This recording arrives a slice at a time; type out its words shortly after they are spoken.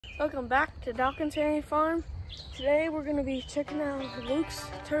Welcome back to Dawkins Dairy Farm. Today we're going to be checking out Luke's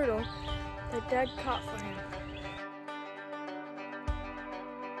turtle that Dad caught for him.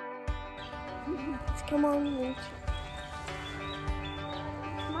 Let's come on, Luke.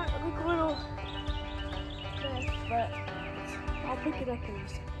 It might look a little mess, but I'll pick it up in a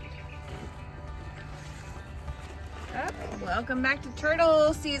second. Oh, welcome back to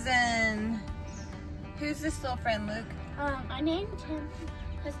turtle season. Who's this little friend, Luke? I named him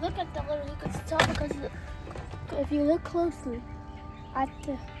because look at the little, you can tell because if you look closely at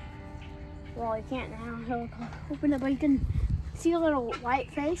the, well, you can't now, he'll open it, but you can see a little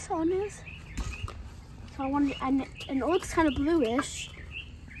white face on his. So I wanted, and it looks kind of bluish,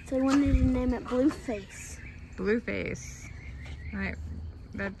 so I wanted to name it Blueface. Blueface. All right,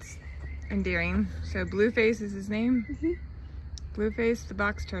 that's endearing. So Blueface is his name? Mm-hmm. Blueface the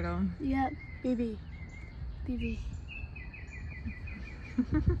box turtle. Yep. BB. BB.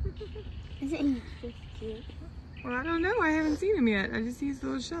 Isn't he just cute? Well, I don't know. I haven't seen him yet. I just see his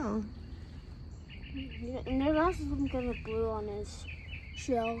little shell. Yeah, and there's also some kind of blue on his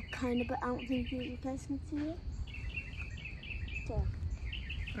shell, kind of, but I don't think you guys can see it. So.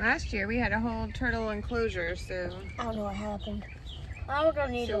 Last year we had a whole turtle enclosure, so. I don't know what happened. Now we're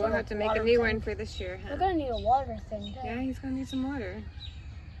gonna need so we'll have to make a new one for this year, huh? We're gonna need a water thing too. Yeah, he's gonna need some water.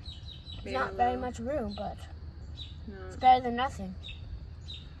 It's not very much room, but no. it's better than nothing.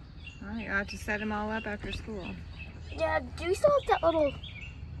 All right, I'll have to set him all up after school. Yeah, do we still have that little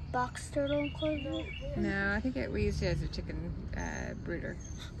box turtle enclosure? No, I think we used it as a chicken brooder.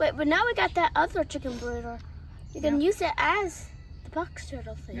 Wait, but now we got that other chicken brooder. You can use it as the box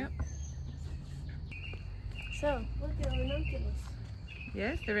turtle thing. Yep. So, look at the ranunculus.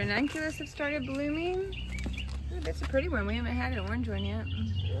 Yes, the ranunculus have started blooming. Ooh, that's a pretty one. We haven't had an orange one yet.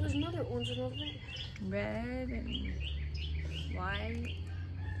 There's another orange one over there. Red and white,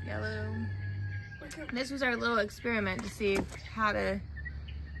 yellow. This was our little experiment to see how to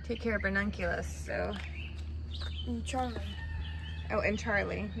take care of ranunculus. So, And Charlie. oh, and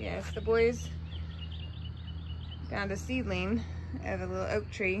Charlie. Yes, the boys found a seedling of a little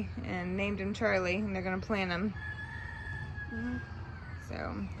oak tree and named him Charlie, and they're gonna plant him.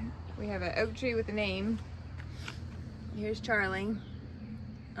 So we have an oak tree with a name. Here's Charlie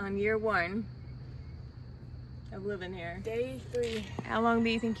on year 1 of living here. Day 3. How long do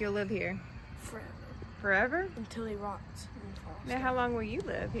you think you'll live here? Forever. Forever? Until he rots and falls. Now, how long will you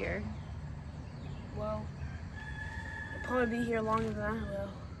live here? Well, he'll probably be here longer than I will.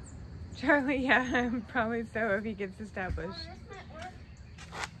 Charlie, yeah, probably so if he gets established.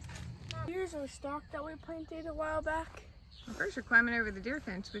 Here's our stock that we planted a while back. Well, first you're climbing over the deer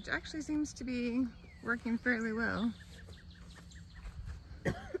fence, which actually seems to be working fairly well.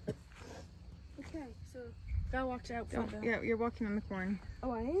 Okay, so gotta watch out for the... Yeah, you're walking on the corn.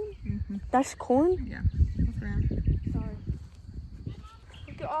 Oh, I am? Mm-hmm. That's corn? Yeah, look around. Sorry.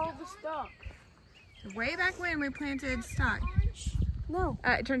 Look at all the stock. Way back when we planted stock. No.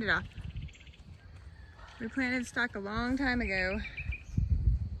 I turned it off. We planted stock a long time ago.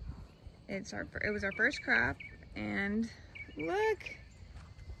 It was our first crop, and look,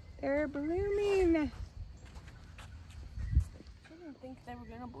 they're blooming. I didn't think they were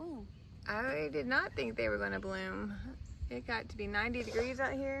gonna bloom. I did not think they were gonna bloom. It got to be 90 degrees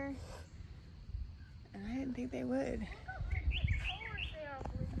out here, and I didn't think they would.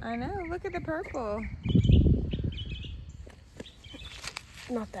 I know, look at the purple.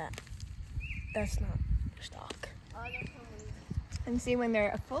 Not that. That's not stock. And see, when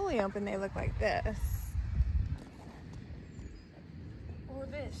they're fully open, they look like this. Or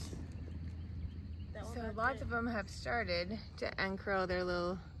this. So lots of them have started to uncurl their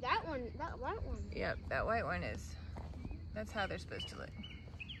little... That one, that white one. Yep, that white one is. That's how they're supposed to look.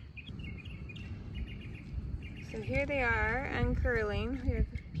 So here they are, uncurling. We have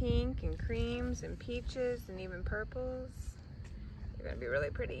pink and creams and peaches and even purples. They're gonna be really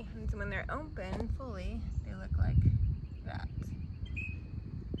pretty. And so when they're open fully, they look like that.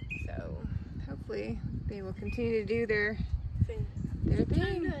 So hopefully they will continue to do their thing.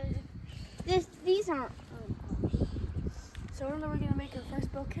 These aren't. So when are we gonna make our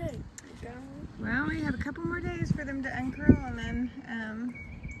first bouquet? Well, we have a couple more days for them to uncurl, and then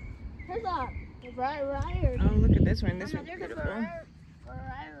Here's a variety. oh, look at this one. This one's There's beautiful. a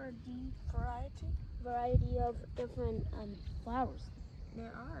variety of different flowers.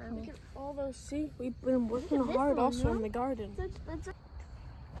 There are. Look at all those. See, we've been working Look at this hard one, also huh? in the garden. Why is it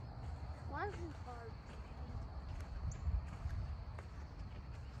hard?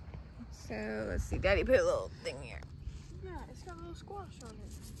 So let's see. Daddy put a little thing here. Yeah, it's got a little squash on it.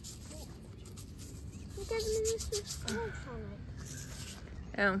 Look at this squash on it.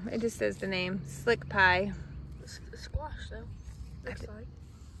 Oh, it just says the name. Slick pie. Squash though. Looks like.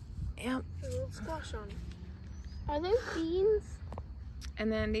 Yep. There's a little squash on it. Are those beans?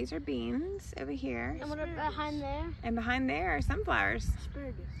 And then these are beans over here. And what are behind there? And behind there are sunflowers.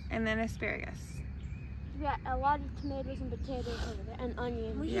 Asparagus. And then asparagus. We got a lot of tomatoes and potatoes over there, and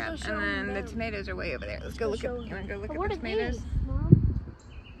onions. We Yeah, go and show then them the down. tomatoes are way over there. Let's go look at. show You want to go look But at what the are tomatoes? these, Mom?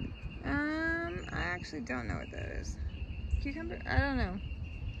 I actually don't know what that is. Cucumber? I don't know.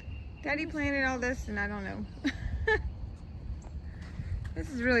 Daddy planted all this, and I don't know. This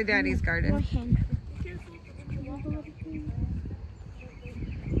is really Daddy's garden. One hand.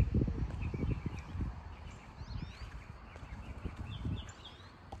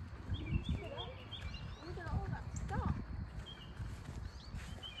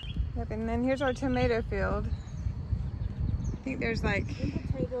 Yep, and then here's our tomato field. I think there's like,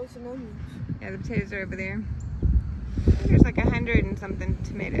 And potatoes and onions. yeah, the potatoes are over there. I think there's like 100 and something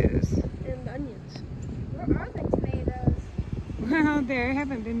tomatoes. And onions. Where are the tomatoes? Well, they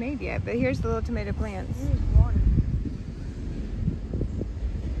haven't been made yet, but here's the little tomato plants. Water.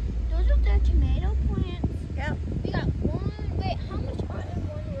 Those are their tomato plants. Yep. We got one. Wait, how much are in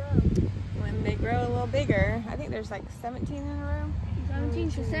one row? When they grow a little bigger, I think there's like 17 in a row.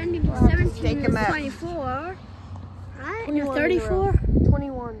 17, so 17 We'll plus have to 17 stake 'em is up. 24. Right? 21 in a 34?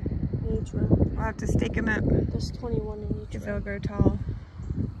 21 in each row. We'll have to stake them up There's 21 in each because row. they'll grow tall.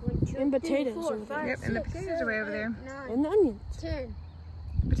 And potatoes over there. Yep, and the potatoes are way over there. 9, And the onions. 10,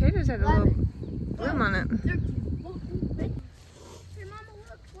 Potatoes had a little 11, bloom on it. 13, 14, 15. Hey, Mama,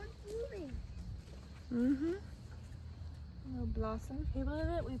 look, one's moving. Mm-hmm. A little blossom. Can you believe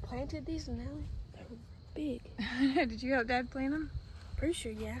it? We planted these and now they're big. Did you help Dad plant them? Pretty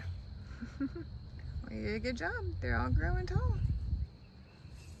sure, yeah. Well, you did a good job. They're all growing tall.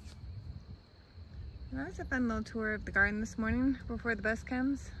 Well, that's a fun little tour of the garden this morning before the bus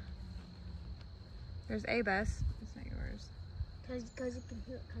comes. There's a bus. It's not yours. Because you can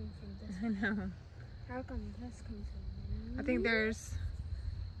hear it coming from this. I know. How come this comes from I think there's,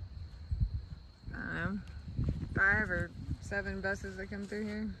 I don't know, 5 or 7 buses that come through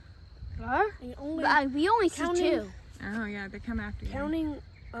here. And only we only see Counting- 2. Oh yeah, they come after you. counting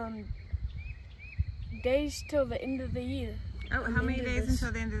days till the end of the year. Oh, how many into days this.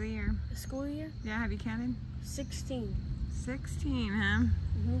 until the end of the year? The school year? Yeah, have you counted? 16. 16, huh?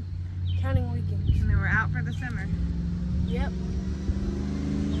 Counting weekends. And then we're out for the summer. Yep.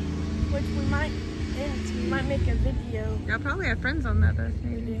 Which we might make a video. Y'all probably have friends on that bus,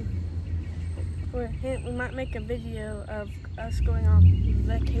 maybe. We might make a video of us going on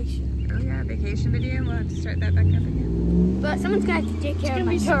vacation. Oh yeah, vacation video. We'll have to start that back up again. But someone's going to have to take It's care of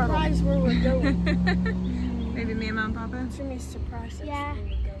gonna my be turtle. surprised where we're going. Maybe me and Mom and Papa. It's gonna be a surprise. That's Yeah. where we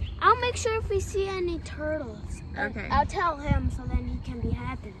go. I'll make sure if we see any turtles. Okay. I'll tell him so then he can be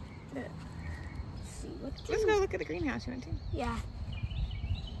happy. Yeah. Let's see what Let's go look at the greenhouse you went to. Yeah.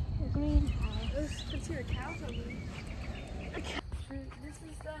 The greenhouse. Let's see the cows over there.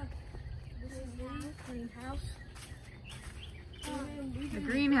 This is the greenhouse. The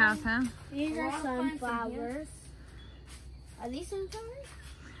greenhouse, huh? These A are lot of plants in sunflowers. Are these sunflowers?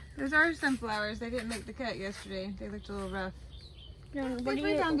 Those are sunflowers. They didn't make the cut yesterday. They looked a little rough. No, They what do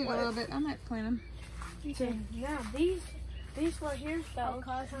you planted a little bit. I might plant them. So now these right here that look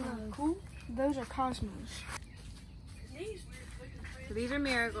kind of cool. Those are cosmos. These So these are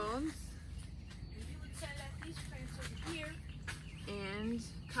marigolds and you would say that these plants over here. and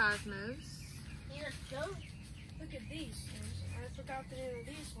cosmos. These are goats. Look at these. I forgot the name of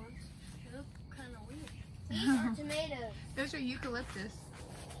these ones. They look kind of weird. These are tomatoes. Those are eucalyptus.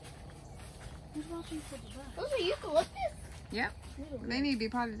 Who's watching for the bus? Those are eucalyptus? Yep. They need to be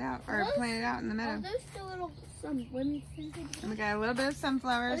potted out or Those- planted out in the Are meadow. those the little some lemon scented ones? And we got a little bit of Are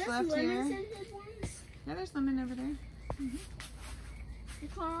sunflowers those left lemon here. scented ones? Yeah, there's lemon over there.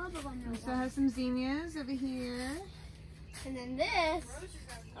 Which one are the lemon We ones? still have some zinnias over here. And then this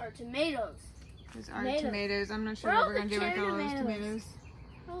are tomatoes. Those are Tomatoes. tomatoes. I'm not sure Where what are we're the gonna do with cherry all those tomatoes? tomatoes.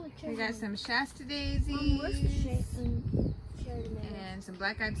 Oh, the cherry We got tomatoes. some Shasta Where's the daisies cherry tomatoes? and some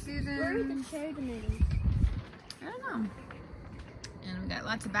black-eyed Where are the Susans. cherry tomatoes? I don't know. And we got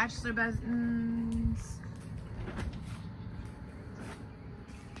lots of bachelor buttons.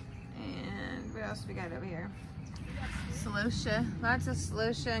 And what else we got over here? Celosia. Lots of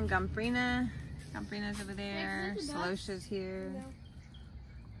celosia and gomphorina. Gomphorina's over there. Celosia's here.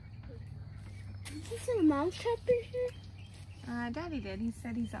 Is this a mouse trap in here? Daddy did. He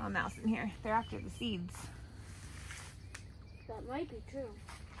said he saw a mouse in here. They're after the seeds. That might be true.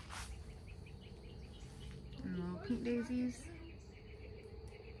 And little pink daisies.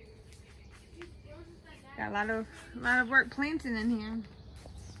 Got a lot of work planting in here.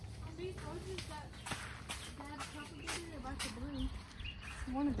 about to bloom.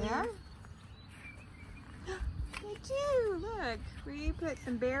 One of them. Yeah? They do. Look, we put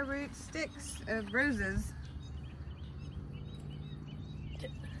some bare root sticks of roses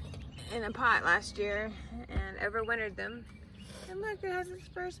in a pot last year and overwintered them. And look, it has its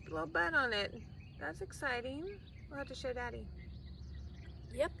first little bud on it. That's exciting. We'll have to show Daddy.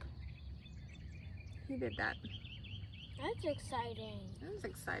 Yep. He did that. That's exciting. That was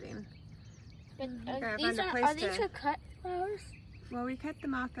exciting. But Gotta these find a place are these to- your cut flowers? Well, we cut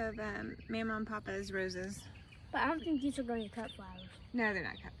them off of Mama and Papa's roses. But I don't think these are going to be cut flowers. No, they're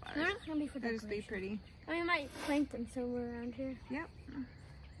not cut They're flowers. not going to be for They'll just decoration. be pretty. I mean, we might plant them somewhere around here. Yep.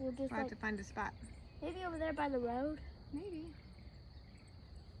 We'll just We'll have like, to find a spot. maybe over there by the road. Maybe.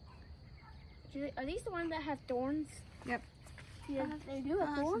 Are these the ones that have thorns? Yep. Yeah, they do have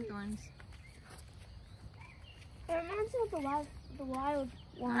Some thorns. thorns. It reminds me of the wild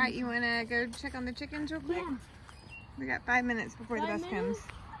one. All right, you want to go check on the chickens real quick? Yeah. We got 5 minutes before the 5 bus minutes? comes.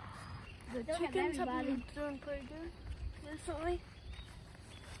 The Don't have chickens have everybody. been doing pretty good recently.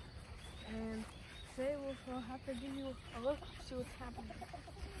 And today we'll have to give you a look, see what's happening with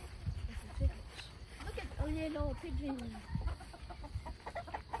the chickens. Look at those little pigeons.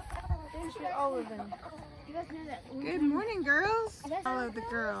 There's all of them. You guys know that? Good morning, girls. That's All of the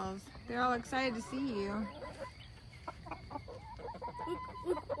girls. They're all excited to see you.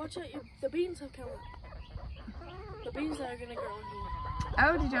 Look, watch out, the beans have come up. The beans that are gonna grow in here.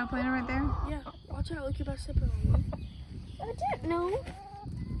 Oh, did y'all plant them right there? Yeah, watch out, look about stepping on them. I didn't know.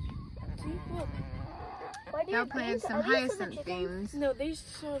 See, look. Why do Y'all you planted some are these for the hyacinth chickens? beans. No, these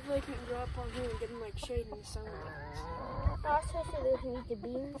so they can grow up on here and get them like shade in the sunlight. Also, so they can eat the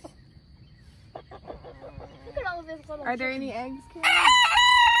beans. Look at all of these little Are there chickens. any eggs, Karen?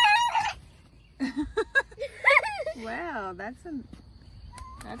 Wow, that's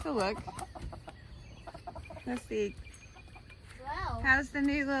a look. Let's see. Wow. How's the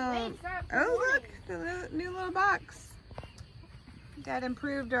new little? Wait, stop Oh, look, recording. the new little box. Dad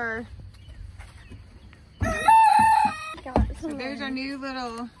improved our. So there's our new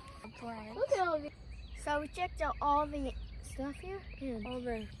little. Look at all of these. So we checked out all the stuff here. And All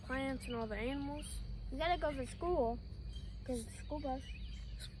the plants and all the animals. we gotta go to school because the school bus.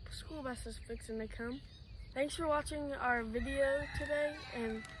 School bus is fixing to come. Thanks for watching our video today,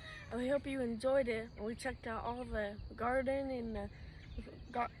 and we hope you enjoyed it. We checked out all the garden and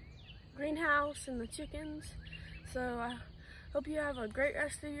the greenhouse and the chickens. So I hope you have a great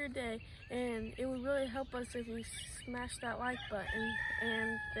rest of your day, and it would really help us if you smash that like button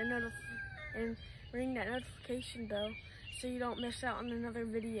and ring that notification bell so you don't miss out on another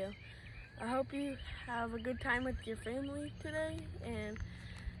video. I hope you have a good time with your family today and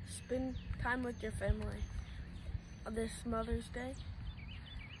spend time with your family this Mother's Day,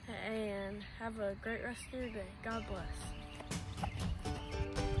 and have a great rest of your day. God bless.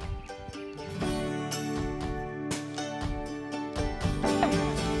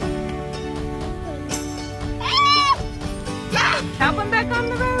 Help him back on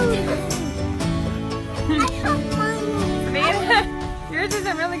the road. Savannah, yours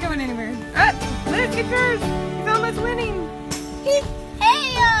isn't really going anywhere. Liz, get yours. He's almost winning.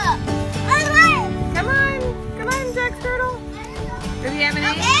 Come on, Jack Turtle. Does he have an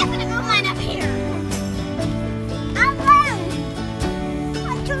egg? I'm gonna go mine up here.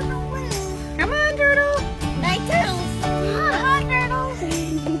 Come on, Turtle. My turtles. Come on, turtles.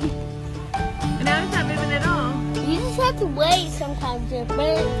 And now it's not moving at all. You just have to wait sometimes. But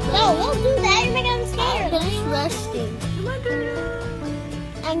no, we'll do that. You're making them scared. It's resting. Come on,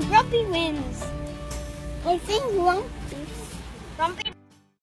 Turtle. And Grumpy wins. I think Grumpy